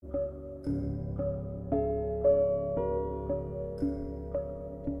Hey,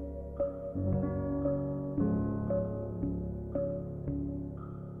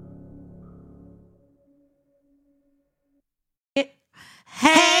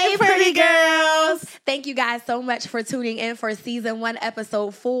 pretty girls! Thank you guys so much for tuning in for season 1,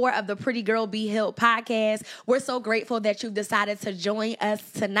 episode 4 of the Pretty Girl Be Healed podcast. We're so grateful that you've decided to join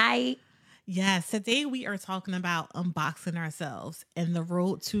us tonight. Yes, today we are talking about unboxing ourselves and the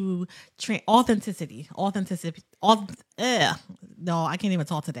road to authenticity. No, I can't even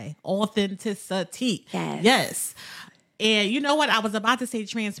talk today. Authenticity. Yes. And you know what? I was about to say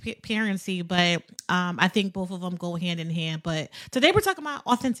transparency, but I think both of them go hand in hand. But today we're talking about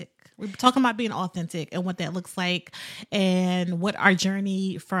authentic. We're talking about being authentic and what that looks like and what our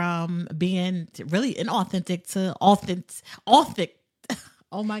journey from being really inauthentic to authentic.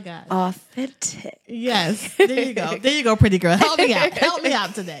 Oh my God. Authentic. Yes. There you go. There you go, pretty girl. Help me out. Help me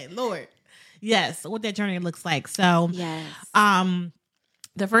out today, Lord. Yes. What that journey looks like. So, yes.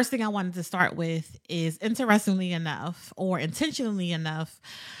 The first thing I wanted to start with is, interestingly enough, or intentionally enough,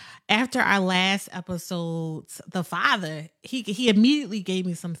 after our last episodes, the father, he immediately gave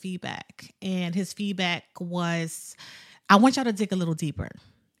me some feedback. And his feedback was, I want y'all to dig a little deeper.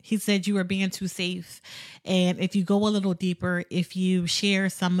 He said you are being too safe. And if you go a little deeper, if you share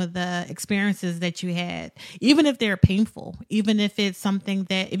some of the experiences that you had, even if they're painful, even if it's something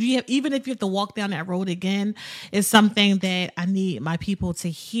that even if you have to walk down that road again, it's something that I need my people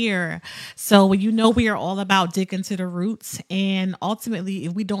to hear. So we are all about digging to the roots. And ultimately,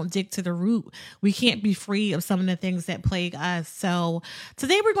 if we don't dig to the root, we can't be free of some of the things that plague us. So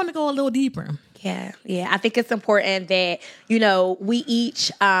today we're going to go a little deeper. Yeah. I think it's important that, we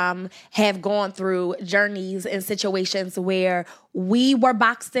each have gone through journeys and situations where we were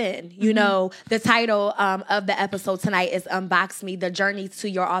boxed in. The title of the episode tonight is Unbox Me, the journey to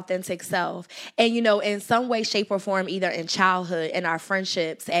your authentic self. And, in some way, shape, or form, either in childhood, in our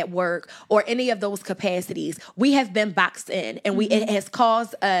friendships, at work, or any of those capacities, we have been boxed in. And it has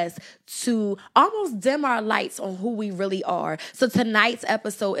caused us to almost dim our lights on who we really are. So tonight's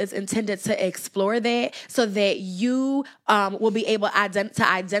episode is intended to explore that so that you will be able to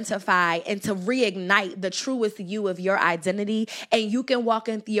identify and to reignite the truest you of your identity. And you can walk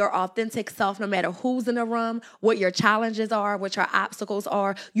into your authentic self no matter who's in the room, what your challenges are, what your obstacles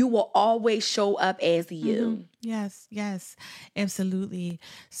are. You will always show up as you. Yes, absolutely.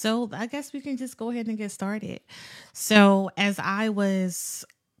 So I guess we can just go ahead and get started. So as I was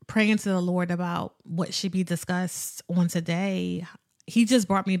praying to the Lord about what should be discussed on today, he just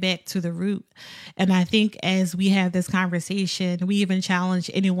brought me back to the root. And I think as we have this conversation, we even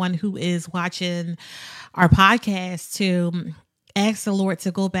challenge anyone who is watching our podcast to ask the Lord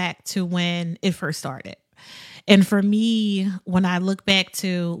to go back to when it first started. And for me, when I look back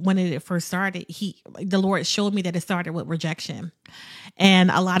to when it first started, the Lord showed me that it started with rejection. And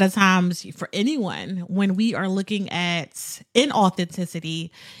a lot of times for anyone, when we are looking at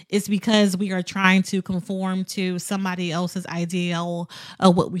inauthenticity, it's because we are trying to conform to somebody else's ideal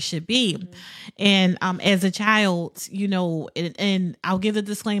of what we should be. And as a child, and I'll give the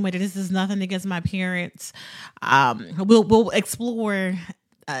disclaimer that this is nothing against my parents. We'll explore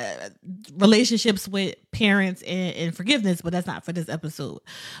relationships with parents and forgiveness, but that's not for this episode.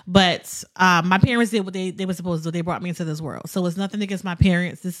 But my parents did what they were supposed to do. They brought me into this world. So it's nothing against my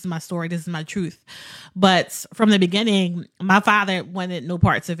parents. This is my story. This is my truth. But from the beginning, my father wanted no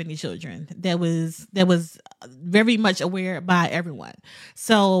parts of any children. That was very much aware by everyone.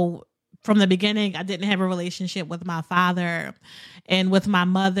 So from the beginning, I didn't have a relationship with my father. And with my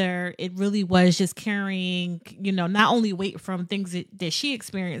mother, it really was just carrying, not only weight from things that she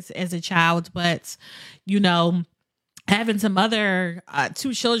experienced as a child, but, having to mother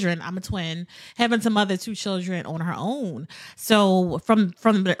 2 children. I'm a twin. Having to mother 2 children on her own. So from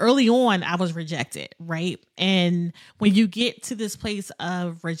the early on, I was rejected, right? And when you get to this place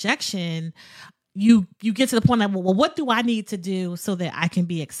of rejection, you get to the point of, well, what do I need to do so that I can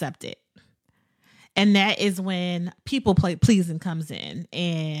be accepted? And that is when people pleasing comes in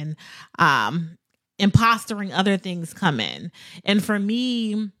and impostering other things come in. And for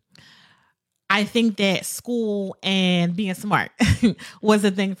me, I think that school and being smart was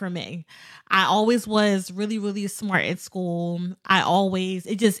a thing for me. I always was really, really smart at school.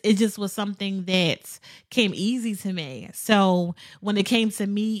 It just was something that came easy to me. So when it came to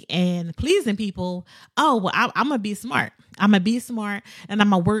me and pleasing people, I'm going to be smart. I'm going to be smart and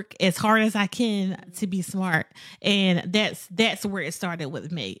I'm going to work as hard as I can to be smart. And that's where it started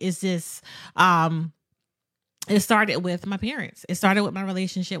with me. It's just, it started with my parents. It started with my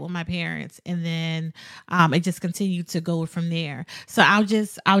relationship with my parents, and then it just continued to go from there. So I'll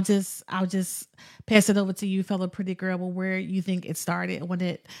just pass it over to you, fellow pretty girl. Well, where you think it started,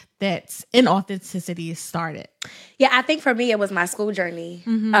 when that's inauthenticity started? Yeah, I think for me it was my school journey.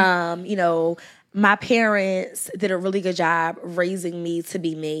 You know, my parents did a really good job raising me to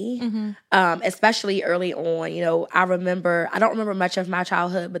be me, especially early on. You know, I don't remember much of my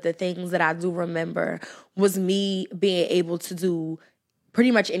childhood, but the things that I do remember was me being able to do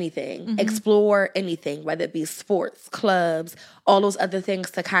pretty much anything, explore anything, whether it be sports, clubs, all those other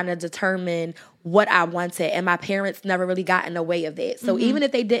things to kind of determine what I wanted. And my parents never really got in the way of that. So even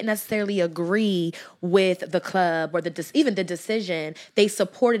if they didn't necessarily agree with the club or even the decision, they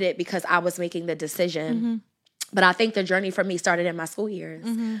supported it because I was making the decision. But I think the journey for me started in my school years.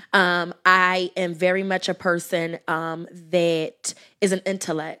 I am very much a person that is an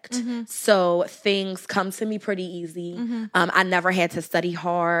intellect. So things come to me pretty easy. I never had to study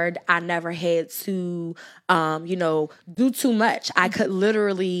hard. I never had to, do too much. I could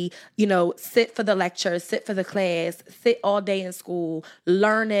literally, sit for the lecture, sit for the class, sit all day in school,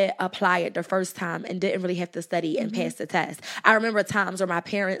 learn it, apply it the first time, and didn't really have to study and pass the test. I remember times where my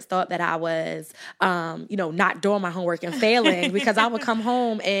parents thought that I was, not doing my homework and failing because I would come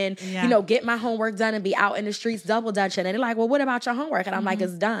home and, get my homework done and be out in the streets double dutching. And they're like, well, what about your homework? And I'm like,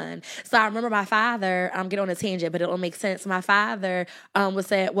 it's done. So I remember my father, get on a tangent, but it'll make sense. My father would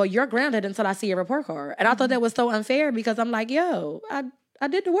say, well, you're grounded until I see your report card. And I thought that was so unfair because I'm like, yo, I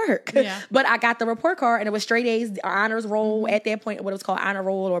did the work. But I got the report card and it was straight A's, honors roll at that point, what it was called honor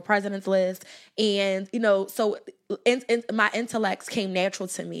roll or president's list. And, so my intellects came natural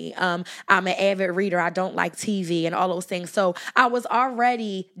to me. I'm an avid reader. I don't like TV and all those things. So I was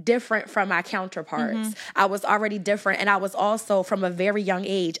already different from my counterparts. I was already different. And I was also, from a very young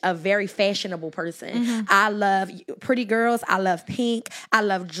age, a very fashionable person. I love pretty girls. I love pink. I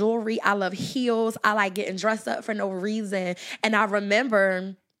love jewelry. I love heels. I like getting dressed up for no reason. And I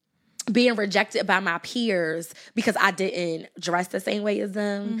remember being rejected by my peers because I didn't dress the same way as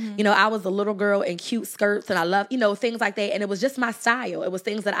them. I was a little girl in cute skirts and I love, things like that. And it was just my style. It was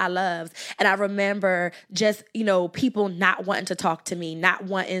things that I loved. And I remember just, people not wanting to talk to me, not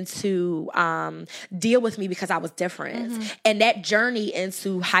wanting to deal with me because I was different. And that journey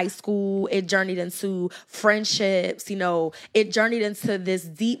into high school, it journeyed into friendships, it journeyed into this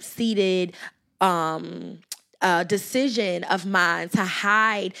deep-seated decision of mine to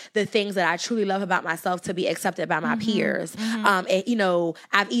hide the things that I truly love about myself to be accepted by my peers. And,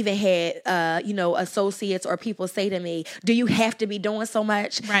 I've even had, associates or people say to me, do you have to be doing so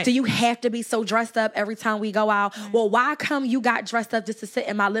much? Right. Do you have to be so dressed up every time we go out? Well, why come you got dressed up just to sit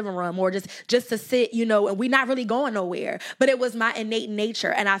in my living room or just to sit, and we're not really going nowhere? But it was my innate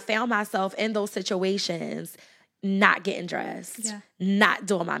nature. And I found myself in those situations not getting dressed, not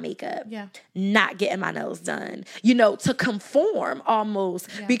doing my makeup, not getting my nails done, to conform almost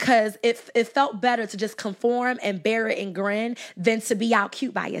because it felt better to just conform and bear it and grin than to be out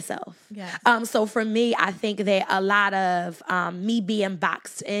cute by yourself. So for me, I think that a lot of me being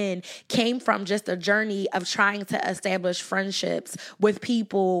boxed in came from just a journey of trying to establish friendships with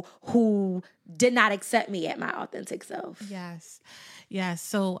people who did not accept me at my authentic self. Yeah.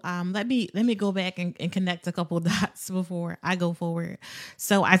 So let me go back and connect a couple dots before I go forward.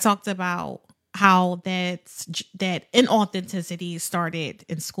 So I talked about how that inauthenticity started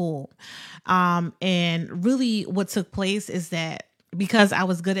in school. And really what took place is that because I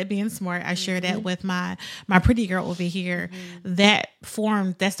was good at being smart, I shared that with my pretty girl over here, that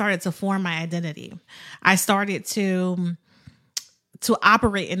started to form my identity. I started to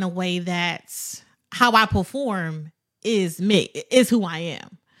operate in a way that's how I perform is me, is who I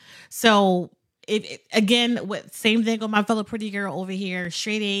am. So same thing with my fellow pretty girl over here,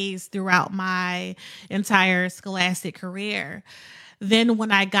 straight A's throughout my entire scholastic career. Then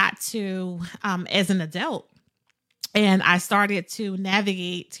when I got to, as an adult, and I started to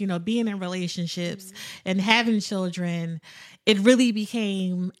navigate, being in relationships and having children, it really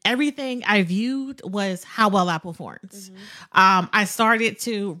became everything I viewed was how well I performed. I started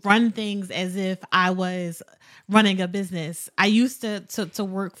to run things as if I was running a business. I used to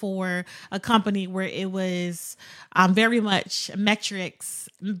work for a company where it was very much metrics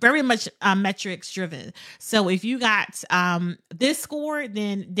driven. So if you got this score,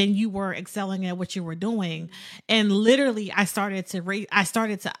 then you were excelling at what you were doing. And literally, I started to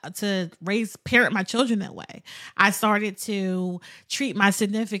parent my children that way. I started to treat my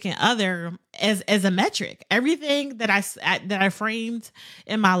significant other as a metric. Everything that I framed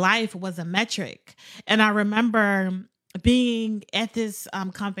in my life was a metric. And I remember being at this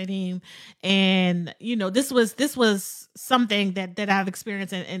company, and this was something that I've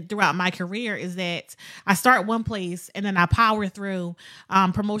experienced and throughout my career, is that I start one place and then I power through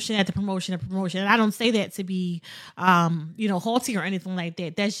promotion after promotion and promotion. And I don't say that to be haughty or anything like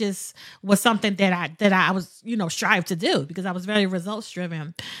that. That's just was something that I was strive to do, because I was very results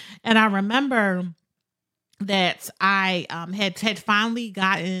driven. And I remember that I had finally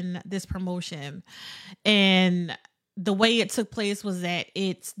gotten this promotion, and the way it took place was that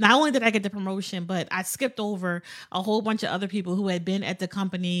it's not only did I get the promotion, but I skipped over a whole bunch of other people who had been at the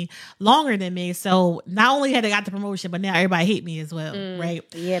company longer than me. So not only had I got the promotion, but now everybody hate me as well, right?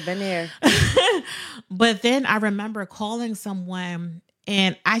 Yeah, been there. But then I remember calling someone,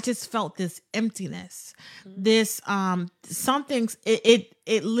 and I just felt this emptiness, this something.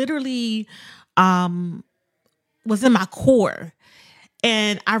 It literally was in my core,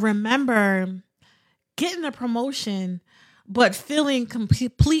 and I remember getting a promotion, but feeling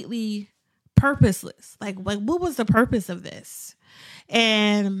completely purposeless. Like what was the purpose of this?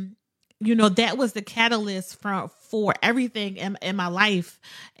 And that was the catalyst for everything in my life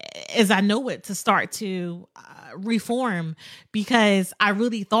as I know it to start to reform, because I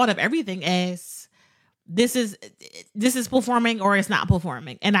really thought of everything as this is performing or it's not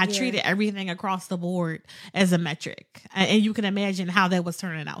performing, and I treated everything across the board as a metric, and you can imagine how that was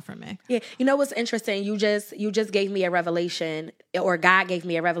turning out for me. Yeah, what's interesting? You just gave me a revelation, or God gave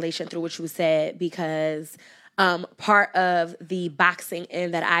me a revelation through what you said, because part of the boxing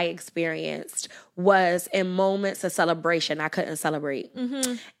in that I experienced was in moments of celebration I couldn't celebrate.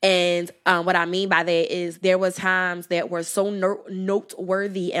 Mm-hmm. And what I mean by that is there was times that were so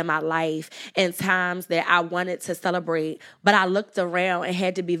noteworthy in my life, and times that I wanted to celebrate, but I looked around and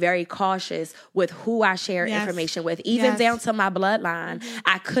had to be very cautious with who I shared information with, even down to my bloodline. Mm-hmm.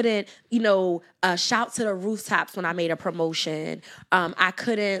 I couldn't, shout to the rooftops when I made a promotion. I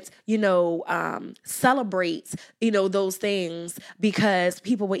couldn't, celebrate, those things, because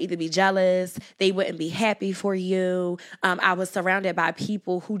people would either be jealous, they wouldn't be happy for you. I was surrounded by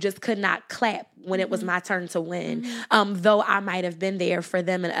people who just could not clap when it was my turn to win. Though I might have been there for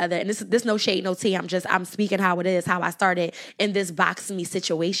them and this no shade, no tea. I'm speaking how it is, how I started in this box me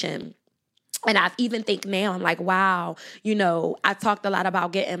situation. And I even think now, I'm like, wow, I talked a lot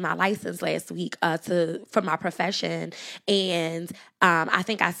about getting my license last week for my profession. And I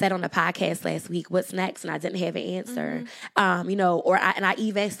think I said on the podcast last week, what's next? And I didn't have an answer. Mm-hmm. I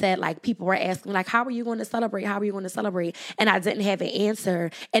even said, like, people were asking, like, how are you going to celebrate? How are you going to celebrate? And I didn't have an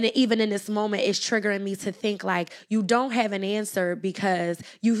answer. And even in this moment, it's triggering me to think, like, you don't have an answer because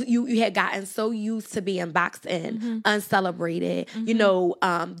you had gotten so used to being boxed in, uncelebrated,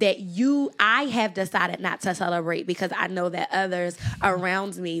 that I have decided not to celebrate because I know that others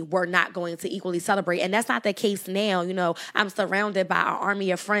around me were not going to equally celebrate. And that's not the case now. I'm surrounded by an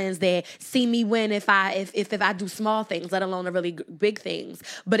army of friends that see me win if I do small things, let alone the really big things.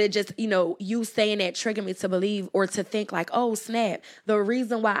 But it just, you saying that triggered me to believe or to think like, oh, snap. The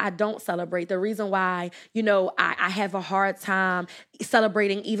reason why I don't celebrate, the reason why, I have a hard time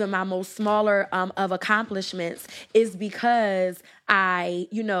celebrating even my most smaller of accomplishments is because I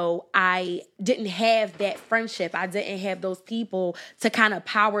didn't have that friendship. I didn't have those people to kind of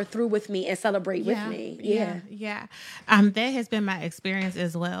power through with me and celebrate with me. Yeah. That has been my experience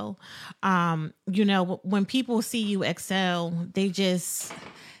as well. When people see you excel, they just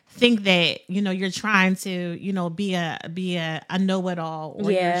think that you're trying to be a know-it-all, or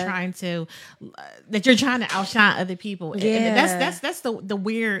you're trying to outshine other people. And that's the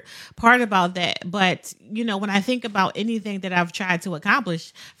weird part about that. But when I think about anything that I've tried to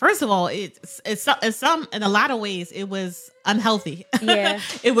accomplish, first of all, it's in a lot of ways it was unhealthy.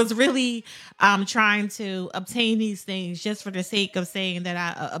 It was really trying to obtain these things just for the sake of saying that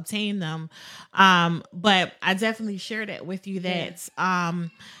I obtained them. But I definitely share that with you, that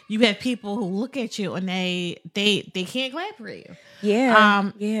you have people who look at you and they can't clap for you.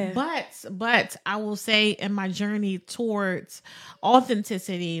 But I will say, in my journey towards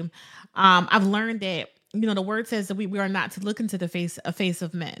authenticity, I've learned that the word says that we are not to look into the face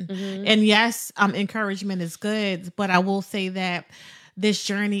of men. Mm-hmm. And yes, encouragement is good, but I will say that this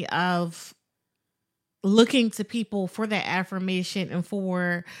journey of looking to people for that affirmation and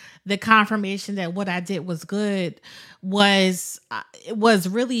for the confirmation that what I did was good was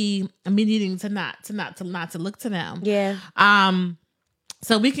really me needing to not to look to them.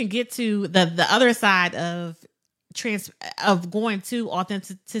 So we can get to the other side of going to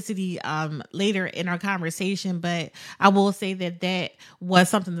authenticity later in our conversation, but I will say that was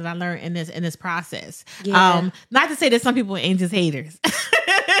something that I learned in this process. Not to say that some people ain't just haters.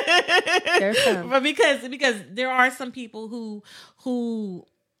 There's some. But because there are some people who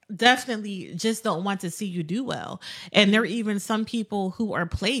definitely just don't want to see you do well. And there are even some people who are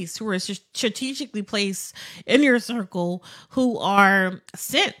strategically placed in your circle who are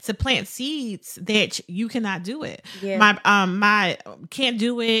sent to plant seeds that you cannot do it. Yeah. My can't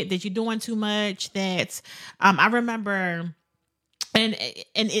do it, that you're doing too much, that I remember. And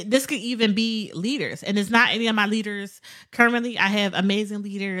this could even be leaders, and it's not any of my leaders currently. I have amazing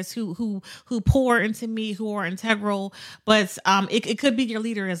leaders who pour into me, who are integral, but it could be your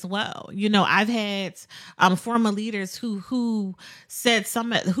leader as well. You know, I've had former leaders who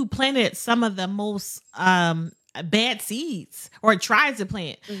planted some of the most bad seeds, or tried to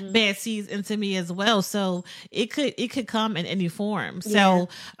plant bad seeds into me as well. So it could come in any form. So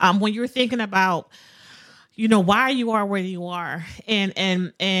when you're thinking about, you know, why you are where you are,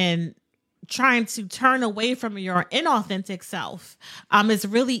 and trying to turn away from your inauthentic self, is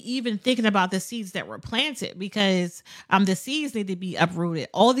really even thinking about the seeds that were planted, because the seeds need to be uprooted.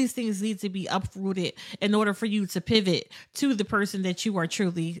 All these things need to be uprooted in order for you to pivot to the person that you are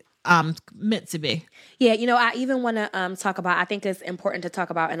truly meant to be. Yeah, you know, I even want to talk about, I think it's important to talk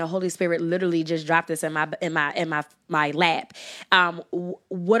about, and the Holy Spirit literally just dropped this in my lap.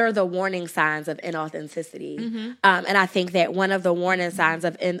 What are the warning signs of inauthenticity? And I think that one of the warning signs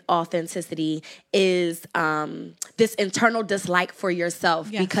of inauthenticity is this internal dislike for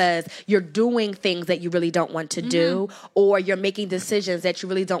yourself, because you're doing things that you really don't want to do, or you're making decisions that you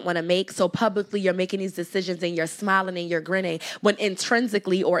really don't want to make. So publicly you're making these decisions and you're smiling and you're grinning, when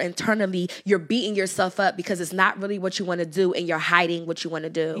intrinsically or internally you're beating yourself up because it's not really what you want to do, and you're hiding what you want to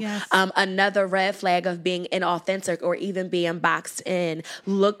do. Yes. Another red flag of being inauthentic or even being boxed in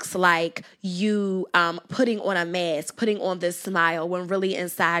looks like you putting on a mask, putting on this smile, when really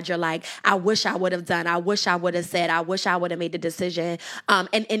inside you're like, I wish I would have done, I wish I would have said, I wish I would have made the decision.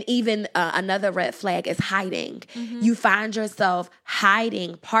 And even another red flag is hiding. You find yourself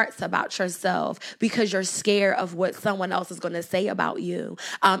hiding parts about yourself because you're scared of what someone else is going to say about you.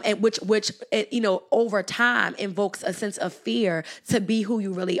 And which you know, over time invokes a sense of fear to be who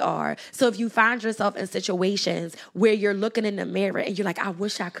you really are. So if you find yourself in situations where you're looking in the mirror and you're like, I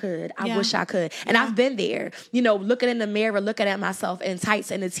wish I could, I wish I could. And I've been there, you know, looking in the mirror, looking at myself in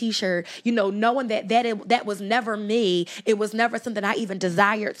tights and a t-shirt, you know, knowing that was never me. It was never something I even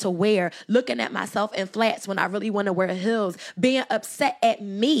desired to wear. Looking at myself in flats when I really want to wear heels, being upset at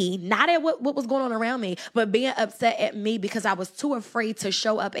me, not at what was going on around me, but being upset at me because I was too afraid to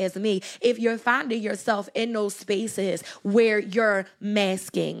show up as me. If you're finding yourself in those spaces where you're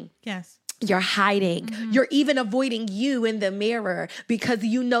masking, you're hiding, you're even avoiding you in the mirror, because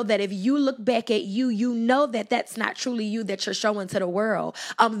you know that if you look back at you, you know that that's not truly you that you're showing to the world.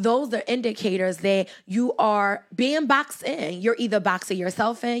 Those are indicators that you are being boxed in. You're either boxing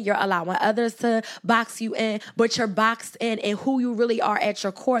yourself in, you're allowing others to box you in, but you're boxed in who you really are at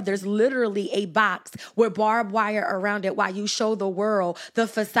your core. There's literally a box with barbed wire around it while you show the world the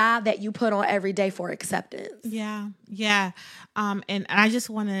facade that you put on every day for acceptance. Yeah. And I just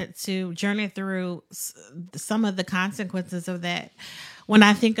wanted to journey through some of the consequences of that. When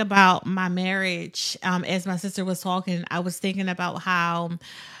I think about my marriage, as my sister was talking, I was thinking about how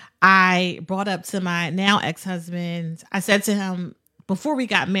I brought up to my now ex-husband, I said to him before we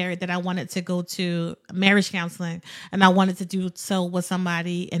got married that I wanted to go to marriage counseling, and I wanted to do so with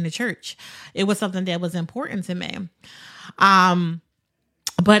somebody in the church. It was something that was important to me.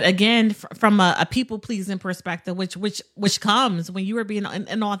 But again, from a people pleasing perspective, which comes when you are being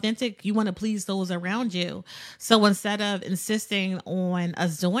inauthentic, you want to please those around you. So instead of insisting on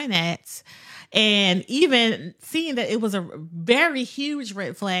us doing that, and even seeing that it was a very huge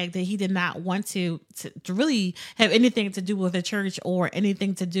red flag that he did not want to really have anything to do with the church or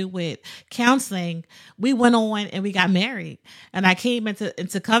anything to do with counseling, we went on and we got married. And I came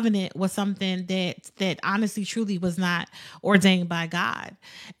into covenant with something that honestly, truly was not ordained by God.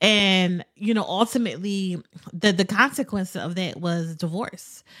 And, you know, ultimately the consequence of that was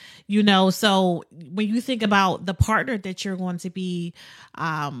divorce. You know, so when you think about the partner that you're going to be,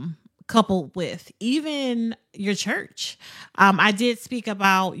 coupled with, even your church. I did speak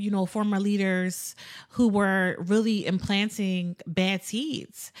about, you know, former leaders who were really implanting bad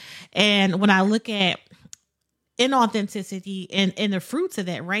seeds. And when I look at inauthenticity and the fruits of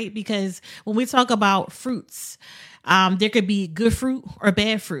that, right? Because when we talk about fruits, there could be good fruit or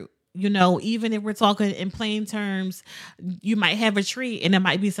bad fruit. You know, even if we're talking in plain terms, you might have a tree and there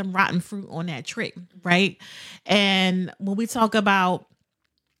might be some rotten fruit on that tree, right? And when we talk about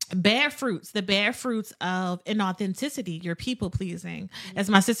the bad fruits of inauthenticity, you're people pleasing. As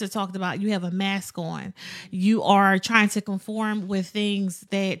my sister talked about, you have a mask on. You are trying to conform with things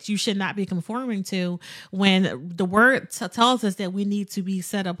that you should not be conforming to, when the word tells us that we need to be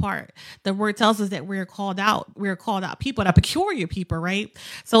set apart. The word tells us that we're called out. We're called out people, that peculiar people, right?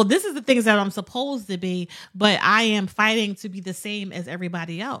 So this is the things that I'm supposed to be, but I am fighting to be the same as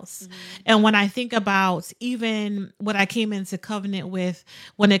everybody else. And when I think about even what I came into covenant with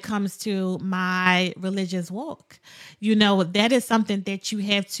when it comes to my religious walk, that is something that you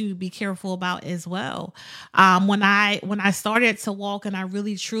have to be careful about as well. When I started to walk and I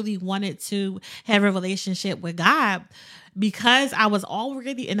really truly wanted to have a relationship with God, because I was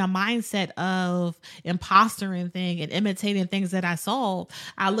already in a mindset of impostering thing and imitating things that I saw,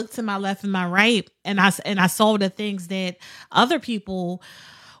 I looked to my left and my right, and I saw the things that other people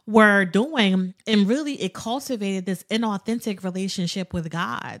were doing, and really it cultivated this inauthentic relationship with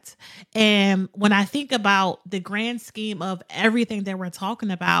God. And when I think about the grand scheme of everything that we're talking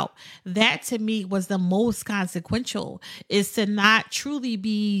about, that to me was the most consequential, is to not truly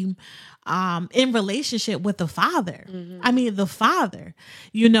be in relationship with the Father. I mean, the Father,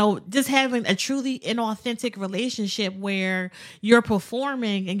 just having a truly inauthentic relationship where you're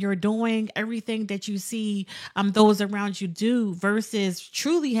performing and you're doing everything that you see those around you do, versus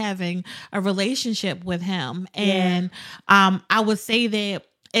truly having a relationship with Him. And I would say that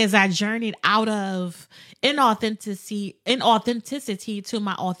as I journeyed out of inauthenticity to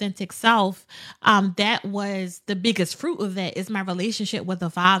my authentic self, that was the biggest fruit of that, is my relationship with the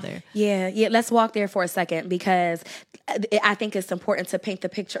Father. Yeah. Let's walk there for a second, because I think it's important to paint the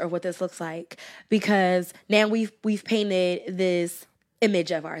picture of what this looks like, because now we've painted this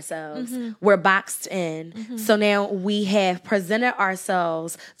image of ourselves. We're boxed in. So now we have presented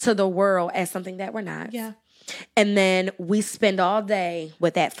ourselves to the world as something that we're not. Yeah. And then we spend all day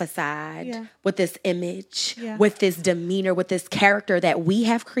with that facade, with this image, with this demeanor, with this character that we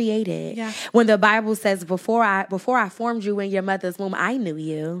have created. When the Bible says, before I formed you in your mother's womb, I knew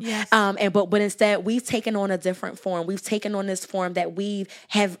you. But instead we've taken on a different form. We've taken on this form that we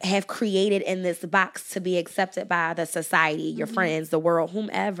have created in this box to be accepted by the society, your friends, the world,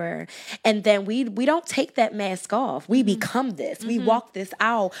 whomever. And then we don't take that mask off. We become this. We walk this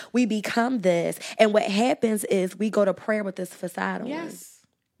out. We become this. And what happens is we go to prayer with this facade on. Yes.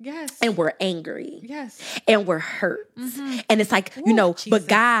 And we're angry. Yes. And we're hurt. And it's like, Jesus. but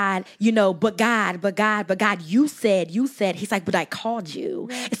God, but God, you said, He's like, but I called you.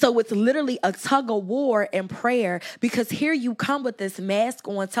 Right. So it's literally a tug of war in prayer, because here you come with this mask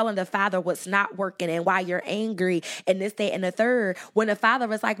on, telling the Father what's not working and why you're angry and this, that, and the third, when the Father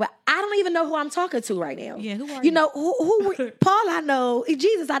was like, but I don't even know who I'm talking to right now. Yeah, who are you? Who Paul, I know,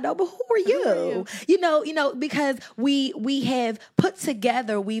 Jesus, I know, but who are you? Because we have put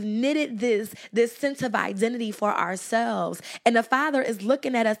together, we've knitted this sense of identity for ourselves. And the Father is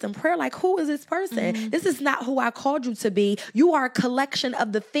looking at us in prayer like, who is this person? This is not who I called you to be. You are a collection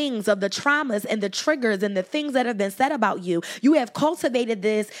of the things, of the traumas and the triggers and the things that have been said about you. You have cultivated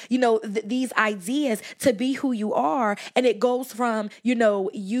this, these ideas to be who you are. And it goes from,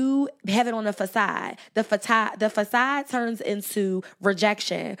 you have it on a facade. The facade turns into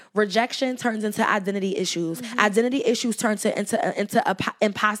rejection. Rejection turns into identity issues. Identity issues turn into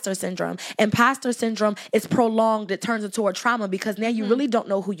imposter syndrome. Imposter syndrome is prolonged. It turns into a trauma, because now you really don't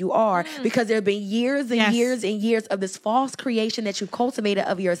know who you are, because there have been years and years and years of this false creation that you've cultivated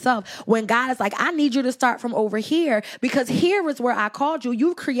of yourself, when God is like, I need you to start from over here, because here is where I called you.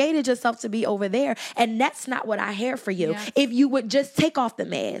 You've created yourself to be over there, and that's not what I have for you. If you would just take off the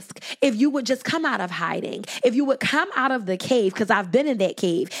mask, if you would just come out of hiding, if you would come out of the cave, because I've been in that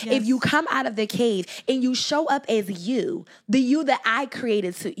cave, if you come out of the cave and you show up as you, the you that I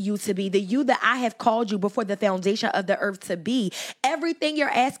created you to be, the you that I have called you before the foundation of the earth to be, everything you're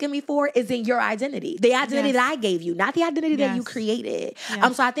asking me for is in your identity, the identity that I gave you, not the identity that you created.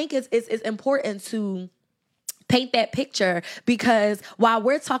 So I think it's important to paint that picture, because while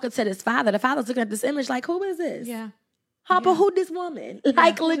we're talking to this Father, the Father's looking at this image like, who is this? But who this woman?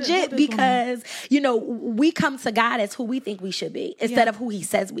 Like, legit, because, we come to God as who we think we should be instead of who He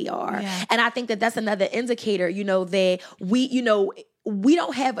says we are. And I think that that's another indicator, that we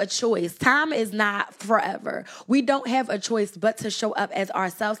don't have a choice. Time is not forever. We don't have a choice but to show up as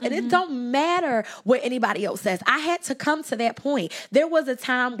ourselves. And it don't matter what anybody else says. I had to come to that point. There was a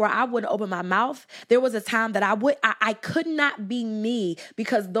time where I wouldn't open my mouth. There was a time that I could not be me,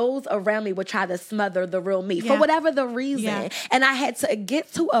 because those around me would try to smother the real me for whatever the reason. And I had to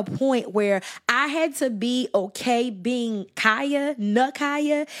get to a point where I had to be okay being Kaya,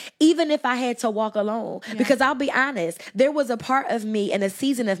 even if I had to walk alone. Because I'll be honest, there was a part of me and a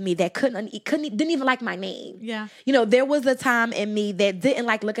season of me that didn't even like my name. Yeah. You know, there was a time in me that didn't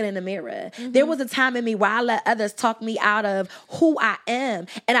like looking in the mirror. There was a time in me where I let others talk me out of who I am.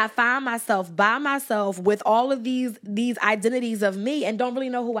 And I find myself by myself with all of these identities of me and don't really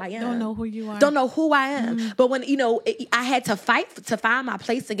know who I am. Don't know who you are. Don't know who I am. But when, I had to fight to find my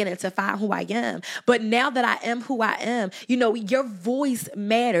place again and to find who I am. But now that I am who I am, your voice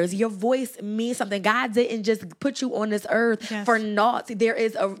matters. Your voice means something. God didn't just put you on this earth for naught. There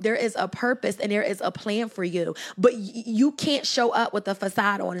is a purpose and there is a plan for you. But you can't show up with a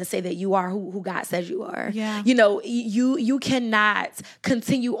facade on and say that you are who God says you are. Yeah. You cannot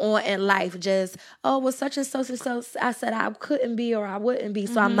continue on in life just, such and so I said I couldn't be or I wouldn't be,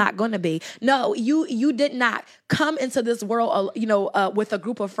 so I'm not going to be. No, you did not come into this world, with a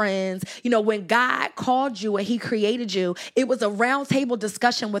group of friends. When God called you and he created you, it was a round table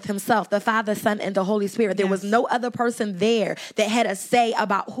discussion with himself, the Father, Son, and the Holy Spirit. There was no other person there that had a say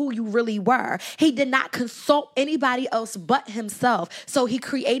about who you really were. He did not consult anybody else but himself. So he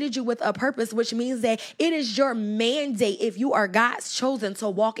created you with a purpose, which means that it is your mandate, if you are God's chosen, to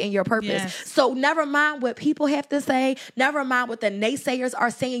walk in your purpose. Yes. So never mind what people have to say. Never mind what the naysayers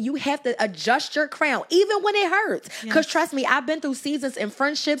are saying. You have to adjust your crown, even when it hurts. Because trust me, I've been through seasons in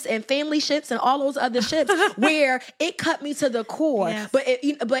friendships and family ships and all those other ships where it cut me to the core. Yes. But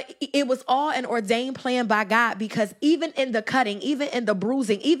it was all an ordained plan by God, because even in the cutting, even in the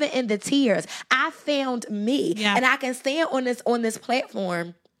bruising, even in the tears, I found me. Yeah. And I can stand on this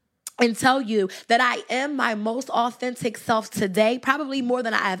platform and tell you that I am my most authentic self today, probably more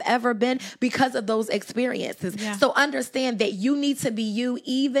than I have ever been, because of those experiences. Yeah. So understand that you need to be you,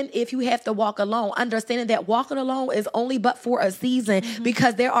 even if you have to walk alone. Understanding that walking alone is only but for a season,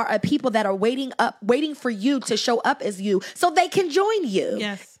 because there are people that are waiting for you to show up as you so they can join you.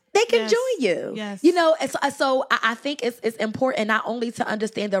 Yes. They can join you. Yes. And so I think it's important not only to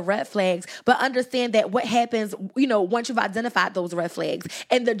understand the red flags, but understand that what happens, once you've identified those red flags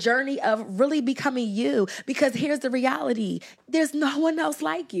and the journey of really becoming you. Because here's the reality. There's no one else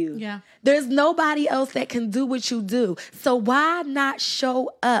like you. Yeah. There's nobody else that can do what you do. So why not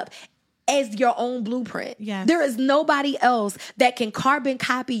show up as your own blueprint? Yes. There is nobody else that can carbon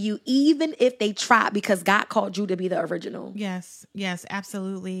copy you, even if they try, because God called you to be the original. Yes,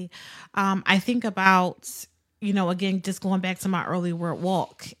 absolutely. I think about, again, just going back to my early word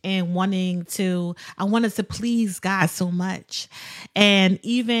walk and I wanted to please God so much. And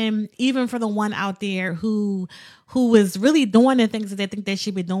even for the one out there who is really doing the things that they think they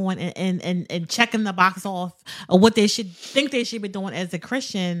should be doing and checking the box off of what they should think they should be doing as a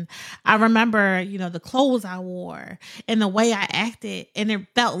Christian. I remember, the clothes I wore and the way I acted, and it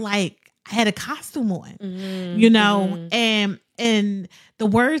felt like I had a costume on, and the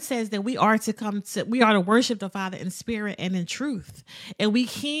word says that we are to worship the Father in spirit and in truth. And we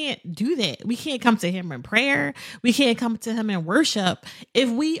can't do that. We can't come to him in prayer. We can't come to him in worship if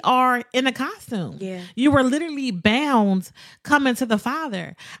we are in a costume. Yeah. You were literally bound coming to the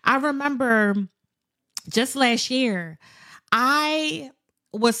Father. I remember just last year, I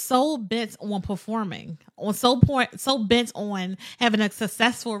was so bent on performing, so bent on having a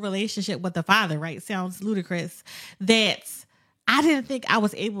successful relationship with the Father, right? Sounds ludicrous, that I didn't think I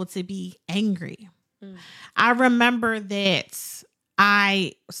was able to be angry. I remember that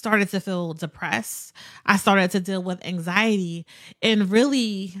I started to feel depressed. I started to deal with anxiety, and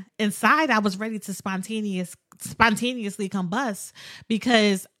really inside I was ready to spontaneously combust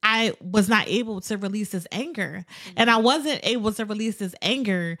because I was not able to release this anger. And I wasn't able to release this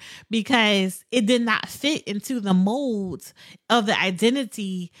anger because it did not fit into the molds of the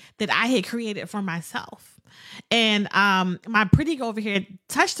identity that I had created for myself. And my pretty girl over here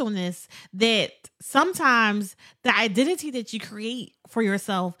touched on this, that sometimes the identity that you create for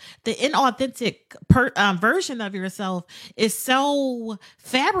yourself, the inauthentic version of yourself, is so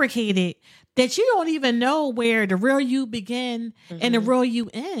fabricated that you don't even know where the real you begin and the real you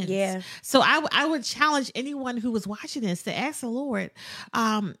ends. Yeah. So I would challenge anyone who was watching this to ask the Lord,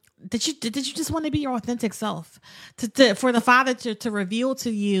 did you just want to be your authentic self, for the Father to reveal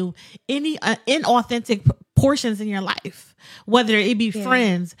to you any inauthentic portions in your life, whether it be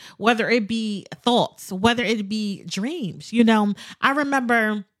friends, whether it be thoughts, whether it be dreams. I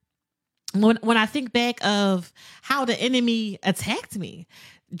remember when I think back of how the enemy attacked me,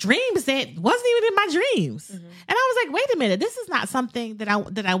 dreams that wasn't even in my dreams. And I was like, wait a minute, this is not something that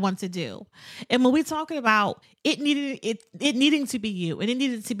I want to do. And when we're talking about it needing to be you, and it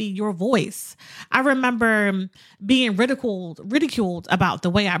needed to be your voice, I remember being ridiculed about the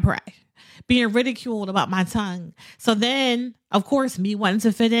way I pray. being ridiculed about my tongue. So then, of course, me wanting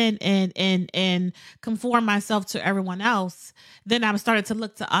to fit in and conform myself to everyone else, then I started to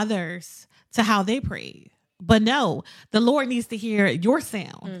look to others to how they prayed. But no, the Lord needs to hear your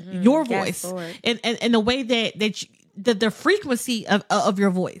sound, your voice, and the way that the frequency of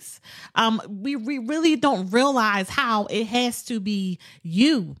your voice. We really don't realize how it has to be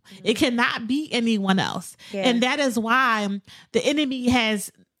you. It cannot be anyone else. Yeah. And that is why the enemy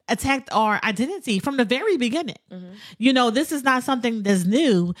has attacked our identity from the very beginning. This is not something that's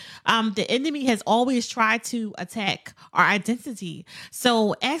new. The enemy has always tried to attack our identity.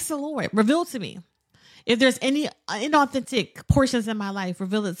 So ask the Lord, reveal to me. If there's any inauthentic portions in my life,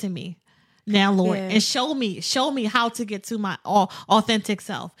 reveal it to me now, Lord, and show me how to get to my authentic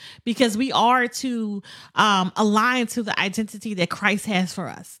self, because we are to align to the identity that Christ has for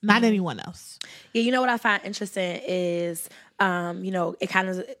us, not anyone else. Yeah, you know what I find interesting is, it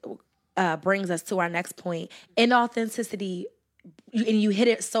kind of brings us to our next point. Inauthenticity, and you hit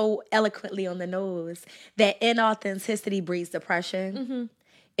it so eloquently on the nose, that inauthenticity breeds depression.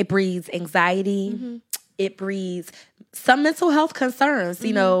 It breeds anxiety. It breeds some mental health concerns.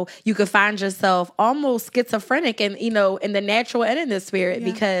 You could find yourself almost schizophrenic and, in the natural and in the spirit,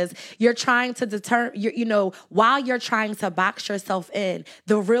 because you're trying to determine, while you're trying to box yourself in,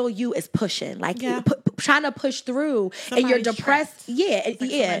 the real you is pushing, trying to push through. Somebody's and you're depressed.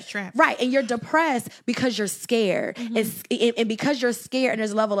 Right. And you're depressed because you're scared. And because you're scared and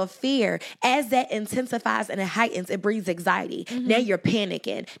there's a level of fear, as that intensifies and it heightens, it breeds anxiety. Now you're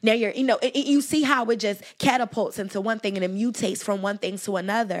panicking. Now you're, you see how it just catapults into one thing and it mutates from one thing to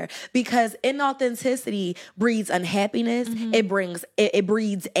another, because inauthenticity breeds unhappiness. It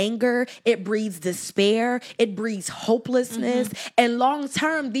breeds anger. It breeds despair. It breeds hopelessness. And long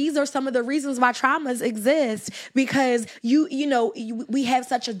term, these are some of the reasons why traumas exist, because we have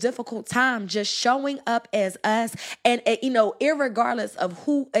such a difficult time just showing up as us, and irregardless of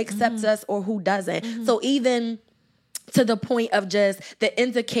who accepts us or who doesn't. So even to the point of just the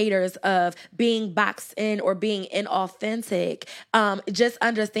indicators of being boxed in or being inauthentic, just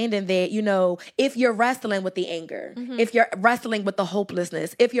understanding that, if you're wrestling with the anger, if you're wrestling with the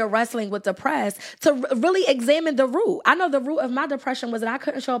hopelessness, if you're wrestling with depressed, to really examine the root. I know the root of my depression was that I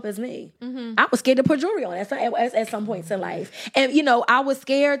couldn't show up as me. I was scared to put jewelry on at some points in life. And, I was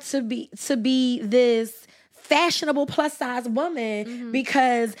scared to be this fashionable plus size woman,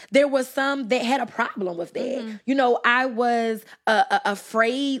 because there was some that had a problem with that. I was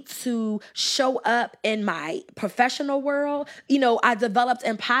afraid to show up in my professional world. I developed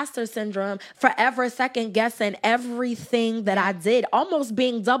imposter syndrome, forever second guessing everything that I did, almost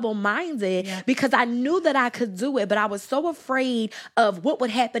being double-minded, because I knew that I could do it, but I was so afraid of what would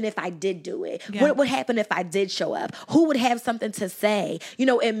happen if I did do it. What would happen if I did show up? Who would have something to say?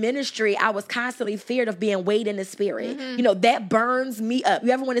 In ministry, I was constantly feared of being weighed in the spirit. That burns me up. You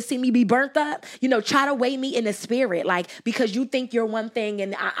ever want to see me be burnt up? Try to weigh me in the spirit, because you think you're one thing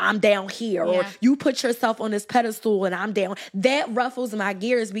and I'm down here, or you put yourself on this pedestal and I'm down. That ruffles my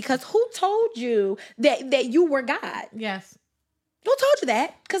gears, because who told you that you were God? Yes. Who told you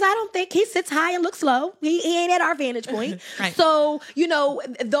that? Because I don't think he sits high and looks low. He ain't at our vantage point. Right. So,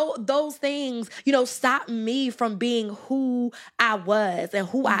 those things, stop me from being who I was and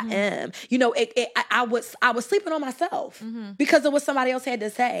who I am. I was sleeping on myself because of what somebody else had to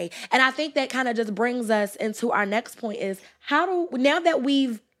say. And I think that kind of just brings us into our next point is, now that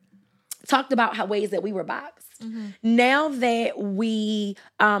we've talked about ways that we were boxed, now that we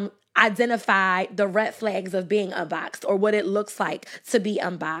identify the red flags of being unboxed, or what it looks like to be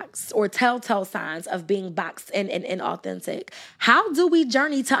unboxed, or telltale signs of being boxed and inauthentic. How do we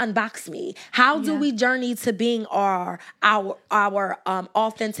journey to unbox me? How do we journey to being our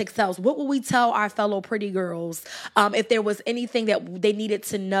authentic selves? What will we tell our fellow pretty girls if there was anything that they needed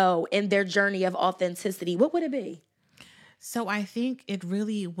to know in their journey of authenticity? What would it be? So I think it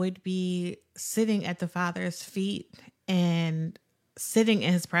really would be sitting at the Father's feet and sitting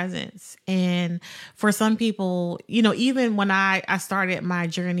in his presence. And for some people, even when I started my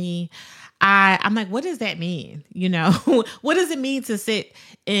journey, I'm like, what does that mean? What does it mean to sit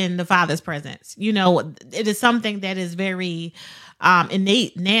in the Father's presence? It is something that is very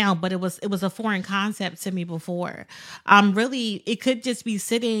innate now, but it was a foreign concept to me before. Really, it could just be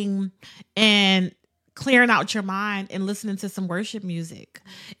sitting and clearing out your mind and listening to some worship music.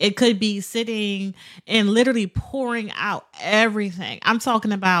 It could be sitting and literally pouring out everything. I'm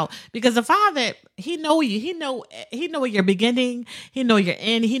talking about, because the Father, He know you. He know your beginning. He know your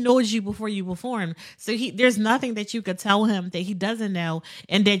end. He knows you before you were formed. So there's nothing that you could tell him that he doesn't know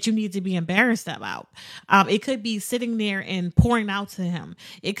and that you need to be embarrassed about. It could be sitting there and pouring out to him.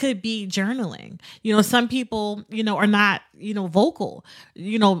 It could be journaling. Some people, are not, vocal,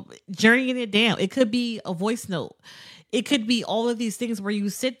 journeying it down. It could be a voice note. It could be all of these things where you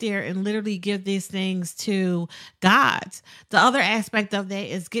sit there and literally give these things to God. The other aspect of that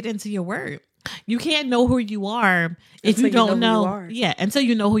is get into your word. You can't know who you are if you don't know. Yeah, until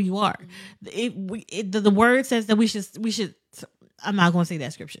you know who you are. The word says that we should. I'm not going to say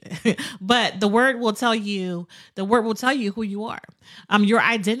that scripture, but the word will tell you. The word will tell you who you are. Your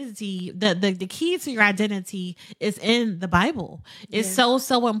identity. The key to your identity is in the Bible. It's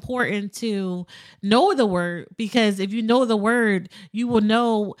so important to know the word, because if you know the word, you will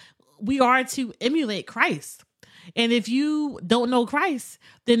know we are to emulate Christ. And if you don't know Christ,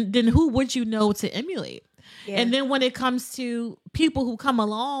 then who would you know to emulate? Yeah. And then when it comes to people who come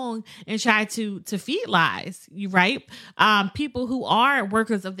along and try to feed lies, right? People who are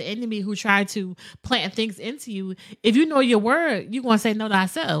workers of the enemy who try to plant things into you. If you know your word, you're going to say no to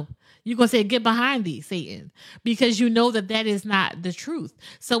thyself. You're going to say, get behind thee, Satan, because you know that is not the truth.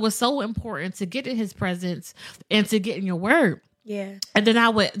 So it's so important to get in his presence and to get in your word. Yeah. And then I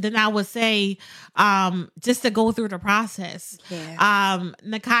would say, just to go through the process. Yeah.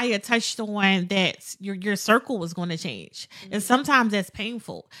 Nakaya touched on that your circle was going to change. Mm-hmm. And sometimes that's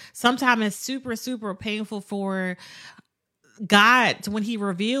painful. Sometimes it's super, super painful for God when he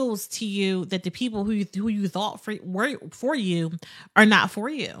reveals to you that the people who you thought were for you are not for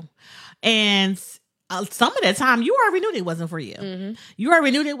you. And some of the time you already knew it wasn't for you. Mm-hmm. You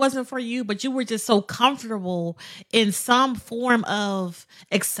already knew it wasn't for you, but you were just so comfortable in some form of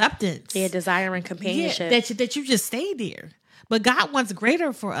acceptance. Yeah, desire and companionship. That you just stayed there. But God wants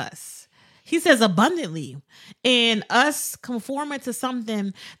greater for us. He says abundantly. And us conforming to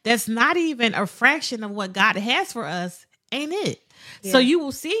something that's not even a fraction of what God has for us ain't it. Yeah. So you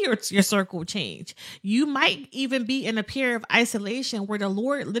will see your circle change. You might even be in a period of isolation where the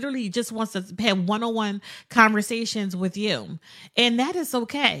Lord literally just wants to have one-on-one conversations with you. And that is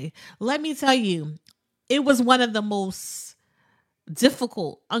okay. Let me tell you, it was one of the most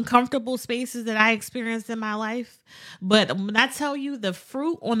difficult, uncomfortable spaces that I experienced in my life. But when I tell you the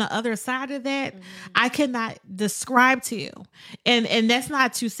fruit on the other side of that, I cannot describe to you. And that's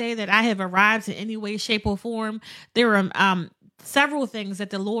not to say that I have arrived in any way, shape, or form. There are several things that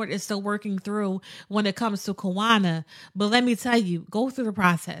the Lord is still working through when it comes to Kawana. But let me tell you, go through the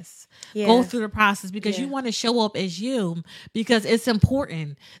process. Yeah. Go through the process because you want to show up as you, because it's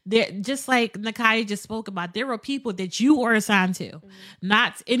important. That just like Nakaya just spoke about, there are people that you are assigned to,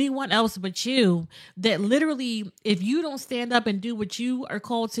 not anyone else but you, that literally, if you don't stand up and do what you are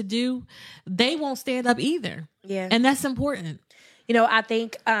called to do, they won't stand up either. Yeah. And that's important. I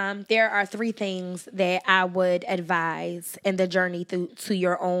think there are 3 things that I would advise in the journey to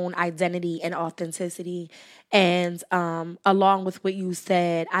your own identity and authenticity. And along with what you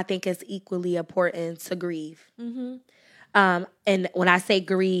said, I think it's equally important to grieve. Mm-hmm. And when I say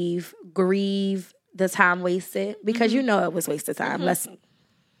grieve the time wasted, because it was wasted time. Mm-hmm.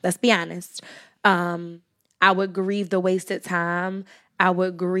 Let's be honest. I would grieve the wasted time. I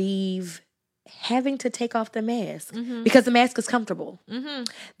would grieve having to take off the mask because the mask is comfortable. Mm-hmm.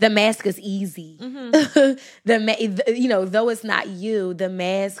 The mask is easy. Mm-hmm. Though it's not you, the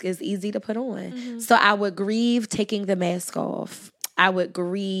mask is easy to put on. Mm-hmm. So I would grieve taking the mask off. I would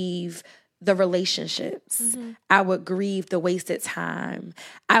grieve the relationships. Mm-hmm. I would grieve the wasted time.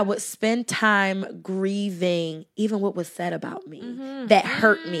 I would spend time grieving even what was said about me that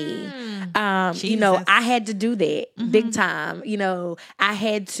hurt me. I had to do that big time. I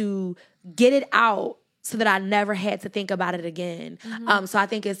had to get it out so that I never had to think about it again. Mm-hmm. So I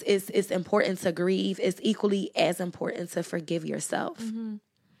think it's important to grieve. It's equally as important to forgive yourself. Mm-hmm.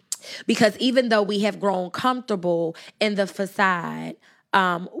 Because even though we have grown comfortable in the facade,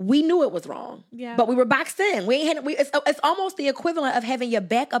 we knew it was wrong, but we were boxed in. It's almost the equivalent of having your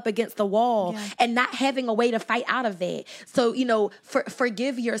back up against the wall and not having a way to fight out of that. So,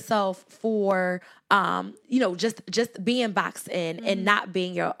 forgive yourself for, just being boxed in and not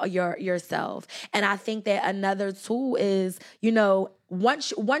being yourself. And I think that another tool is,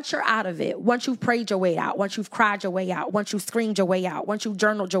 once you're out of it, once you've prayed your way out, once you've cried your way out, once you've screamed your way out, once you've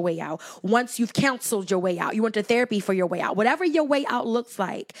journaled your way out, once you've counseled your way out, you went to therapy for your way out, whatever your way out looks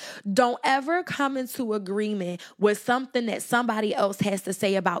like, don't ever come into agreement with something that somebody else has to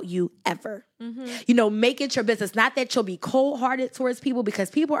say about you ever. Make it your business. Not that you'll be cold-hearted towards people, because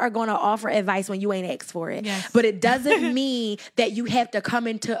people are going to offer advice when you ain't asked for it. Yes. But it doesn't mean that you have to come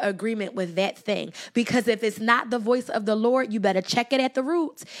into agreement with that thing. Because if it's not the voice of the Lord, you better check it at the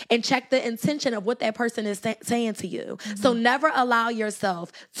roots and check the intention of what that person is saying to you. So never allow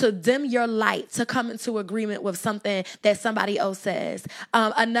yourself to dim your light to come into agreement with something that somebody else says.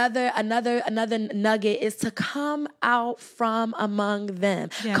 Another nugget is to come out from among them.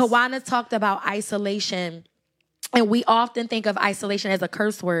 Yes. Kawana talked about isolation. And we often think of isolation as a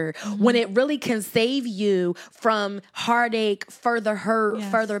curse word when it really can save you from heartache, further hurt,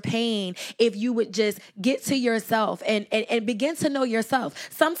 further pain, if you would just get to yourself and begin to know yourself.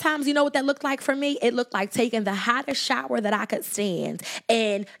 Sometimes, you know what that looked like for me? It looked like taking the hottest shower that I could stand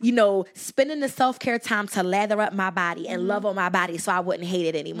and, spending the self-care time to lather up my body and love on my body so I wouldn't hate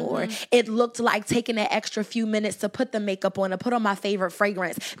it anymore. It looked like taking that extra few minutes to put the makeup on, to put on my favorite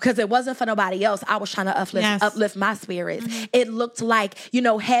fragrance, because it wasn't for nobody else. I was trying to uplift my spirits. It looked like,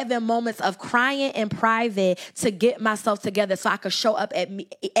 having moments of crying in private to get myself together so I could show up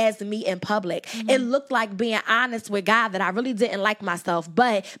as me in public. It looked like being honest with God that I really didn't like myself,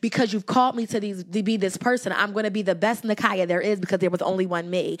 but because you've called me to be this person, I'm going to be the best Nakaya there is, because there was only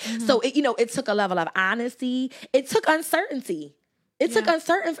one me. So it took a level of honesty. It took uncertainty. It took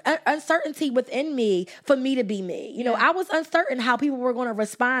uncertainty within me for me to be me. I was uncertain how people were going to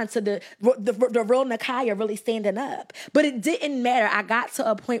respond to the real Nakaya really standing up. But it didn't matter. I got to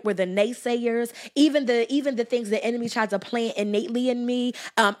a point where the naysayers, even the things the enemy tried to plant innately in me,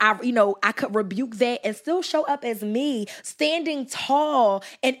 I could rebuke that and still show up as me, standing tall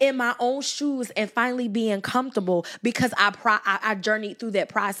and in my own shoes, and finally being comfortable, because I journeyed through that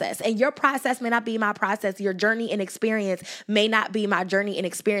process. And your process may not be my process. Your journey and experience may not be my journey and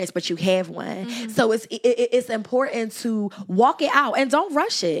experience, but you have one. So it's important to walk it out and don't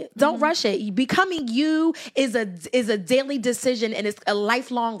rush it. Don't rush it. Becoming you is a daily decision, and it's a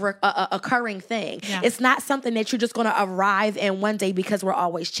lifelong occurring thing. Yeah. It's not something that you're just going to arrive in one day, because we're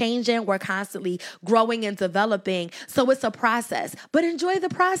always changing. We're constantly growing and developing. So it's a process, but enjoy the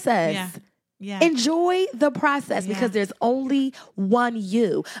process. Yeah. Yeah. Enjoy the process, because there's only one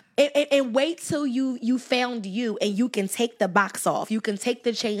you. And wait till you found you, and you can take the box off. You can take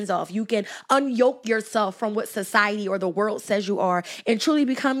the chains off. You can unyoke yourself from what society or the world says you are, and truly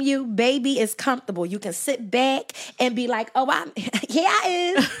become you. Baby, is comfortable. You can sit back and be like, oh, here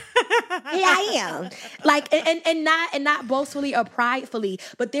I am. Here I am. Like, and not boastfully or pridefully,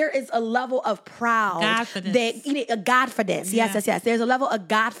 but there is a level of proud. Godfidence. A Godfidence. Yes. There's a level of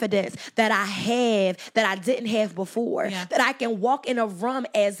Godfidence that I have that I didn't have before. Yeah. That I can walk in a room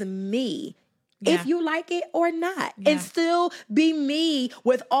as me. Yeah. If you like it or not, and still be me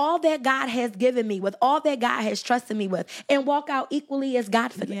with all that God has given me, with all that God has trusted me with, and walk out equally as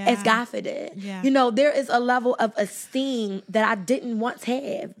Godfident. Yeah. There is a level of esteem that I didn't once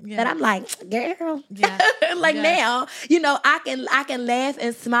have. Yeah. That I'm like, girl, now, I can laugh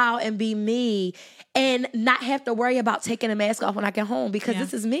and smile and be me, and not have to worry about taking a mask off when I get home, because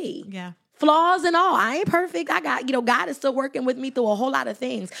this is me. Yeah. Flaws and all. I ain't perfect. I got, God is still working with me through a whole lot of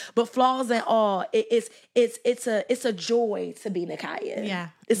things. But flaws and all, it's a joy to be Nakaya. Yeah.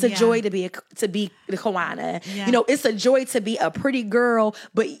 It's a joy to be the Kawana. Yeah. It's a joy to be a pretty girl,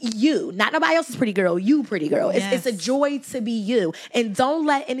 but you, not nobody else's pretty girl, you pretty girl. It's a joy to be you. And don't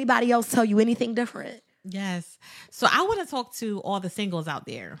let anybody else tell you anything different. Yes. So I want to talk to all the singles out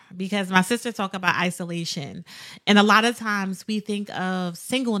there, because my sister talked about isolation. And a lot of times we think of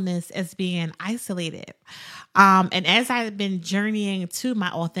singleness as being isolated. And as I've been journeying to my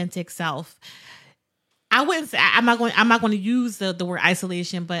authentic self, I wouldn't say, I'm not going to use the word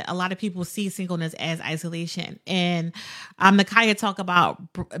isolation, but a lot of people see singleness as isolation. And Nakaya talk about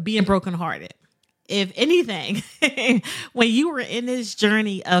being brokenhearted. If anything, when you were in this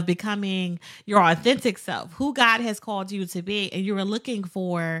journey of becoming your authentic self, who God has called you to be, and you were looking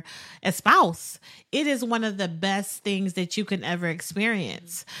for a spouse, it is one of the best things that you can ever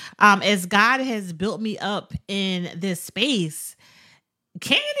experience. As God has built me up in this space,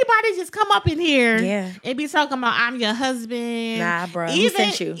 can anybody just come up in here and be talking about I'm your husband? Nah, bro. Even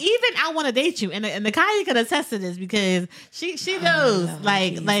I want to date you, and the Kaya can attest to this, because she knows.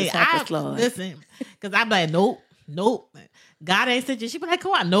 Listen, because I'm like, nope. God ain't sent you. She be like,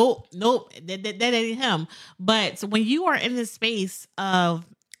 come on, nope, that ain't him. But when you are in this space of,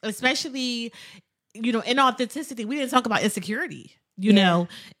 especially, in authenticity, we didn't talk about insecurity. You know,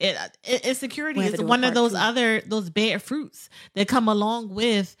 insecurity is one of those those bad fruits that come along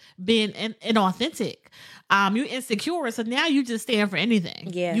with being inauthentic. You're insecure, so now you just stand for anything.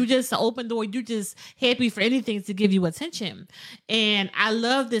 Yeah. You just open door. You just happy for anything to give you attention. And I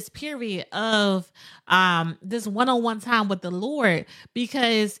love this period of this one-on-one time with the Lord,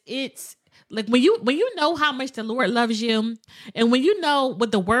 because it's like when you know how much the Lord loves you, and when you know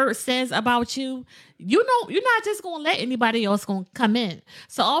what the word says about you, you know you're not just gonna let anybody else gonna come in.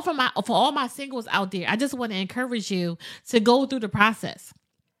 So for all my singles out there, I just want to encourage you to go through the process,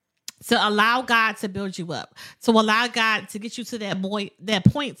 to allow God to build you up, to allow God to get you to that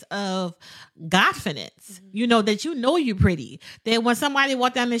point of confidence, you know, that you know you're pretty. That when somebody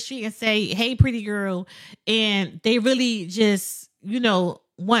walk down the street and say, "Hey, pretty girl," and they really just, you know,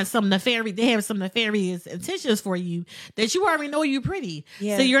 want some nefarious, they have some nefarious intentions for you, that you already know you're pretty.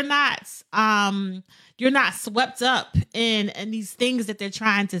 Yeah. So you're not swept up in these things that they're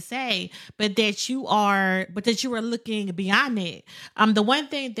trying to say, but that you are looking beyond it. The one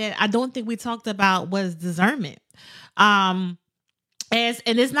thing that I don't think we talked about was discernment.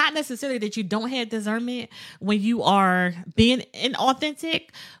 And it's not necessarily that you don't have discernment when you are being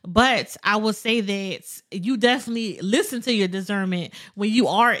inauthentic, but I will say that you definitely listen to your discernment when you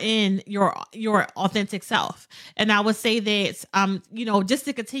are in your authentic self. And I would say that, you know, just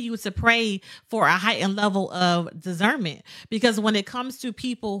to continue to pray for a heightened level of discernment, because when it comes to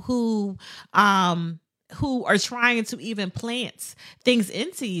people who are trying to even plant things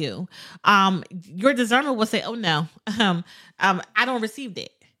into you, your discernment will say, "Oh no, I don't receive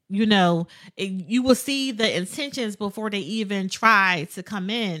that." You know, you will see the intentions before they even try to come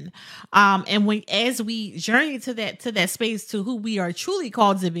in. And as we journey to that space to who we are truly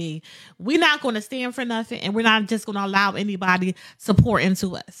called to be, we're not going to stand for nothing, and we're not just going to allow anybody to pour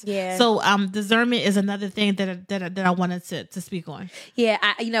into us. Yeah. So, discernment is another thing that I wanted to speak on. Yeah.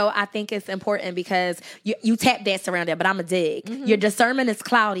 I think it's important because you tap dance around it, but I'm a dig. Mm-hmm. Your discernment is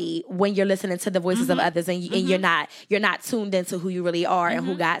cloudy when you're listening to the voices of others, and you're not tuned into who you really are and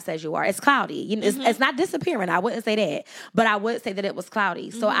who God says you are. It's cloudy. You know, it's not disappearing. I wouldn't say that, but I would say that it was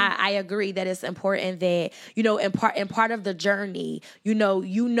cloudy. So I agree that it's important that, you know, in part of the journey, you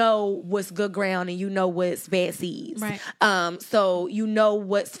know what's good ground and you know what's bad seeds. Right. So you know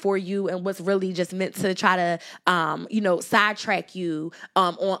what's for you and what's really just meant to try to sidetrack you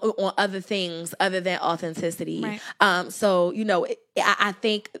on other things other than authenticity. Right. So I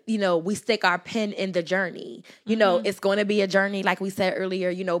think, we stick our pin in the journey. It's going to be a journey, like we said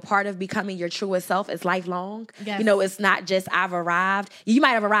earlier. Part of becoming your truest self is lifelong. Yes. It's not just I've arrived. You might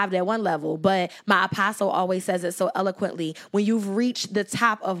have arrived at one level, but my apostle always says it so eloquently. When you've reached the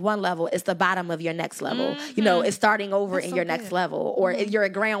top of one level, it's the bottom of your next level. Mm-hmm. It's starting over in your next level, or you're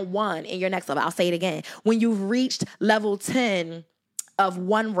at ground one in your next level. I'll say it again. When you've reached level 10 of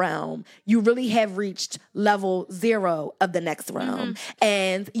one realm, you really have reached level 0 of the next realm.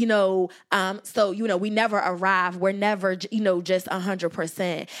 And, so, we never arrive. We're never, just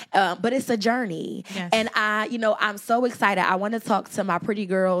 100%. But it's a journey. Yes. And I'm so excited. I want to talk to my pretty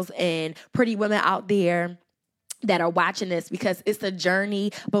girls and pretty women out there that are watching this, because it's a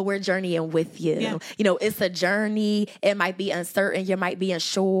journey, but we're journeying with you. Yeah. It's a journey. It might be uncertain. You might be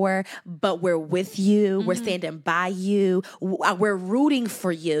unsure, but we're with you. We're standing by you. We're rooting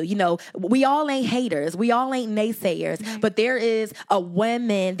for you. We all ain't haters. We all ain't naysayers, right. But there is a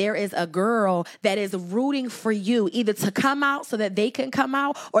woman, there is a girl that is rooting for you, either to come out so that they can come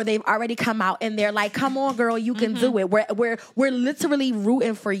out, or they've already come out and they're like, come on, girl, you can do it. We're literally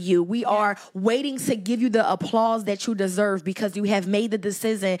rooting for you. We are waiting to give you the applause that you deserve, because you have made the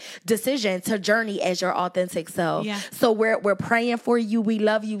decision to journey as your authentic self. Yeah. So we're praying for you. We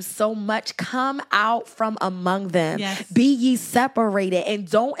love you so much. Come out from among them. Yes. Be ye separated and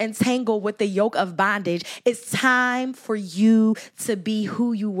don't entangle with the yoke of bondage. It's time for you to be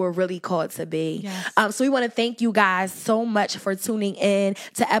who you were really called to be. Yes. So we want to thank you guys so much for tuning in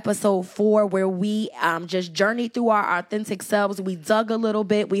to episode 4, where we just journeyed through our authentic selves. We dug a little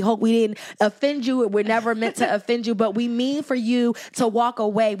bit. We hope we didn't offend you. We're never meant to offend you, but we mean for you to walk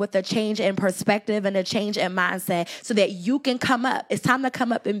away with a change in perspective and a change in mindset, so that you can come up. It's time to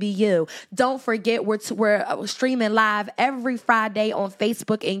come up and be you. Don't forget, we're streaming live every Friday on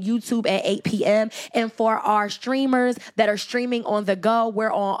Facebook and YouTube at 8 p.m. And for our streamers that are streaming on the go,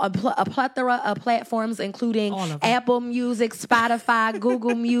 we're on a plethora of platforms, including Apple Music, Spotify,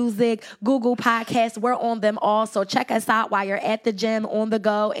 Google Music, Google Podcasts. We're on them all. So check us out while you're at the gym, on the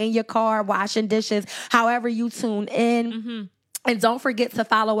go, in your car, washing dishes, however you tune in. And don't forget to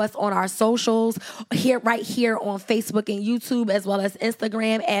follow us on our socials right here on Facebook and YouTube, as well as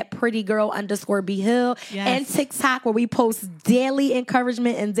Instagram at prettygirl_BeHill, and TikTok, where we post daily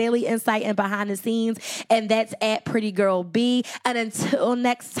encouragement and daily insight and behind the scenes. And that's at prettygirlb. And until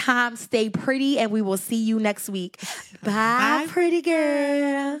next time, stay pretty, and we will see you next week. Bye. Pretty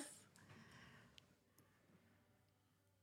girl.